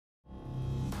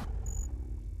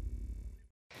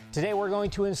Today we're going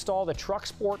to install the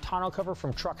TruXport tonneau cover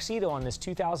from Truxedo on this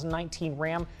 2019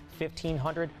 Ram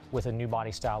 1500 with a new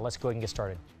body style. Let's go ahead and get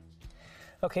started.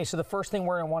 Okay, so the first thing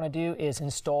we're going to want to do is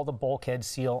install the bulkhead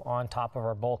seal on top of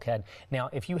our bulkhead. Now,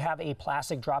 if you have a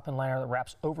plastic drop-in liner that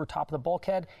wraps over top of the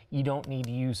bulkhead, you don't need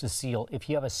to use the seal. If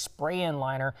you have a spray-in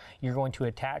liner, you're going to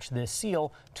attach this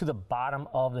seal to the bottom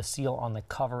of the seal on the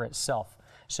cover itself.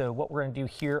 So what we're going to do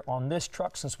here on this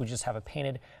truck, since we just have a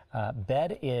painted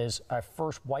bed, is I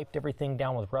first wiped everything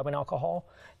down with rubbing alcohol.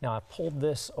 Now I pulled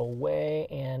this away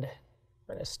and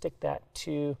we're going to stick that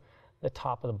to the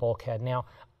top of the bulkhead. Now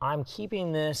I'm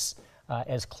keeping this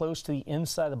as close to the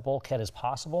inside of the bulkhead as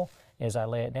possible as I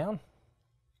lay it down.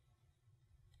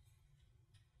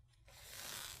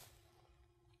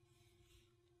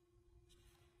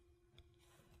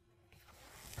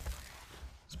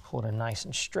 Let's pull it in nice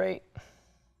and straight.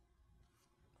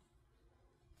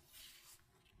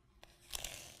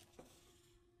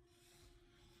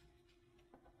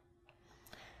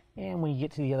 And when you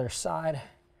get to the other side,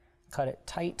 cut it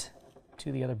tight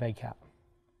to the other bed cap.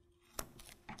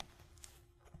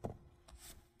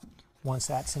 Once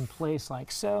that's in place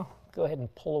like so, go ahead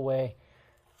and pull away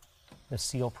the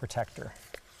seal protector.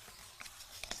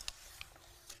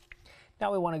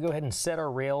 Now we want to go ahead and set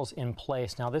our rails in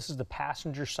place. Now this is the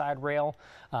passenger side rail.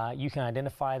 You can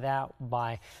identify that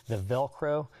by the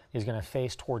Velcro is going to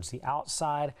face towards the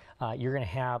outside. You're going to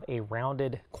have a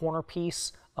rounded corner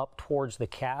piece up towards the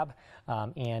cab.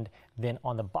 And then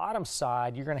on the bottom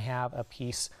side, you're going to have a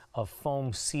piece of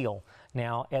foam seal.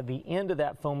 Now at the end of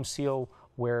that foam seal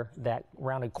where that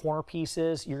rounded corner piece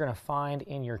is, you're going to find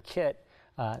in your kit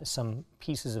some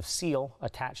pieces of seal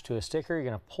attached to a sticker. You're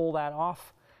going to pull that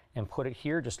off and put it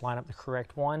here. Just line up the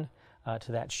correct one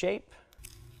to that shape.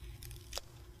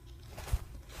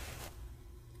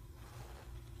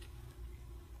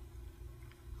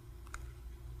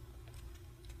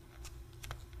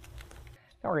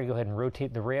 Now we're going to go ahead and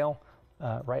rotate the rail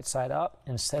right side up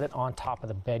and set it on top of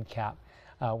the bed cap.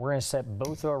 We're going to set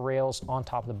both of our rails on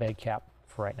top of the bed cap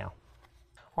for right now.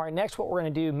 All right, next what we're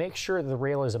going to do, make sure the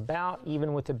rail is about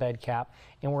even with the bed cap,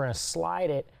 and we're going to slide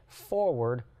it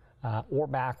forward or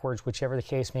backwards, whichever the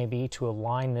case may be, to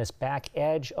align this back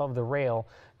edge of the rail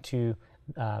to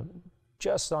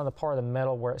just on the part of the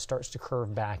metal where it starts to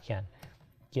curve back in.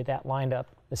 Get that lined up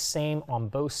the same on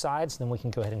both sides, then we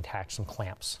can go ahead and attach some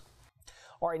clamps.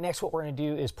 All right, next what we're going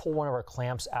to do is pull one of our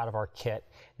clamps out of our kit.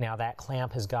 Now that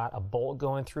clamp has got a bolt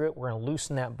going through it. We're going to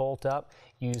loosen that bolt up,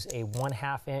 use a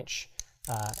 1/2 inch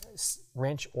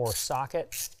wrench or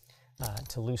socket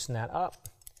to loosen that up.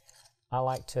 I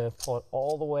like to pull it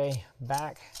all the way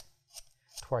back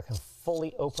to where I can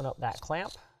fully open up that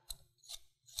clamp.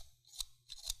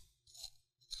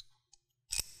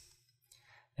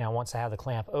 Now once I have the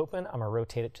clamp open, I'm going to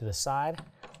rotate it to the side,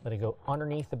 let it go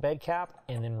underneath the bed cap,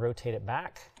 and then rotate it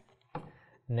back.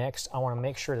 Next, I want to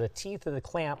make sure the teeth of the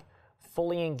clamp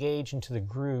fully engage into the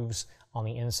grooves on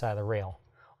the inside of the rail.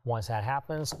 Once that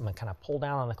happens, I'm going to kind of pull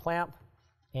down on the clamp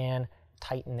and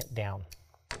tighten it down.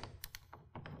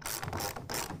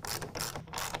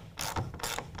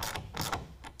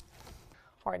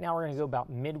 All right, now we're going to go about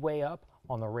midway up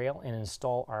on the rail and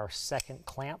install our second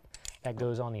clamp. That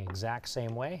goes on the exact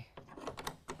same way.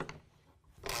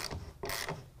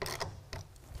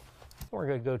 We're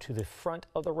going to go to the front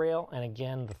of the rail and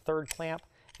again the third clamp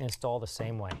and install the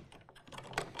same way.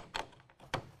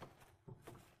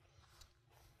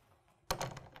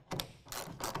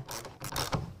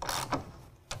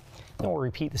 Then we'll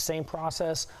repeat the same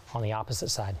process on the opposite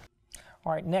side.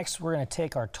 All right, next we're going to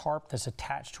take our tarp that's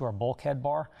attached to our bulkhead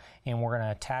bar and we're going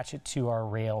to attach it to our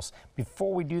rails.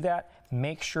 Before we do that,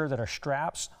 make sure that our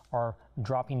straps are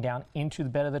dropping down into the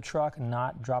bed of the truck,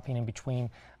 not dropping in between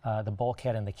the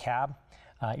bulkhead and the cab.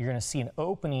 You're going to see an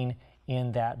opening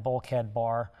in that bulkhead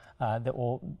bar that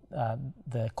will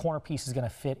the corner piece is going to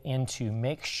fit into.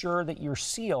 Make sure that your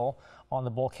seal on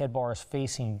the bulkhead bar is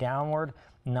facing downward,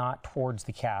 not towards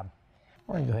the cab.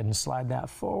 We're going to go ahead and slide that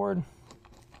forward.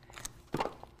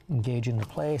 Engage into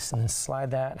place and then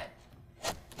slide that.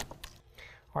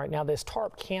 All right, now this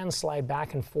tarp can slide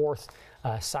back and forth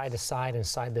side to side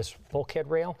inside this bulkhead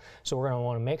rail. So we're going to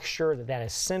want to make sure that that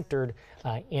is centered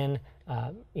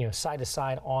side to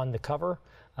side on the cover.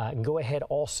 Go ahead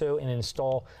also and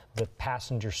install the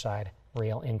passenger side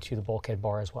rail into the bulkhead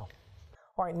bar as well.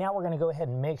 All right, now we're going to go ahead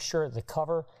and make sure the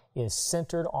cover is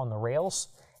centered on the rails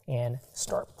and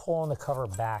start pulling the cover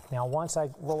back. Now once I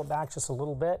roll it back just a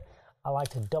little bit, I like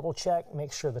to double check,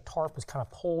 make sure the tarp is kind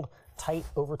of pulled tight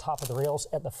over top of the rails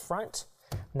at the front,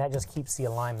 and that just keeps the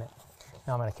alignment.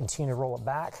 Now I'm going to continue to roll it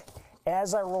back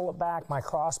As I roll it back, my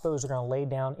crossbows are going to lay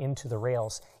down into the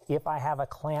rails. If I have a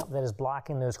clamp that is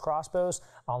blocking those crossbows,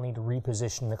 I'll need to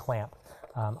reposition the clamp.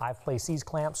 I've placed these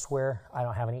clamps where I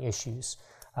don't have any issues.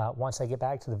 Once I get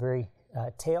back to the very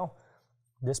tail,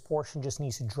 this portion just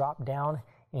needs to drop down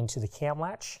into the cam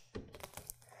latch,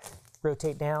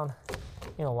 rotate down,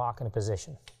 and it'll lock into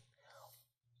position.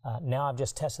 Now I've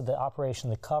just tested the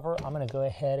operation of the cover. I'm going to go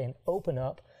ahead and open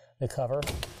up the cover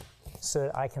so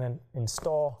that I can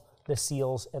install the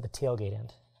seals at the tailgate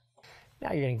end.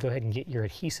 Now you're going to go ahead and get your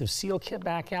adhesive seal kit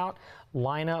back out,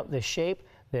 line up the shape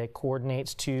that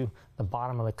coordinates to the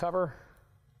bottom of the cover,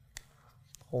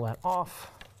 pull that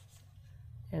off,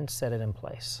 and set it in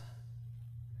place.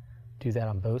 Do that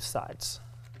on both sides.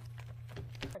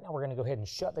 Right now we're going to go ahead and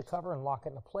shut the cover and lock it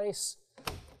into place.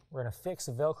 We're going to fix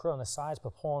the Velcro on the sides by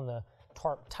pulling the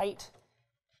tarp tight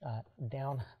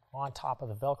down on top of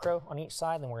the Velcro on each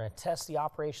side. Then we're going to test the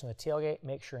operation of the tailgate,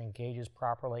 make sure it engages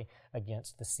properly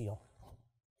against the seal.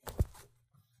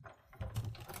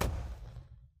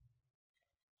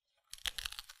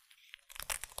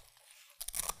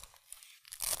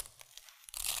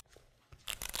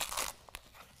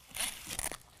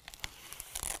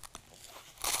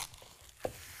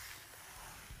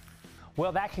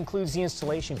 Well, that concludes the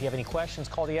installation. If you have any questions,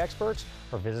 call the experts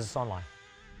or visit us online.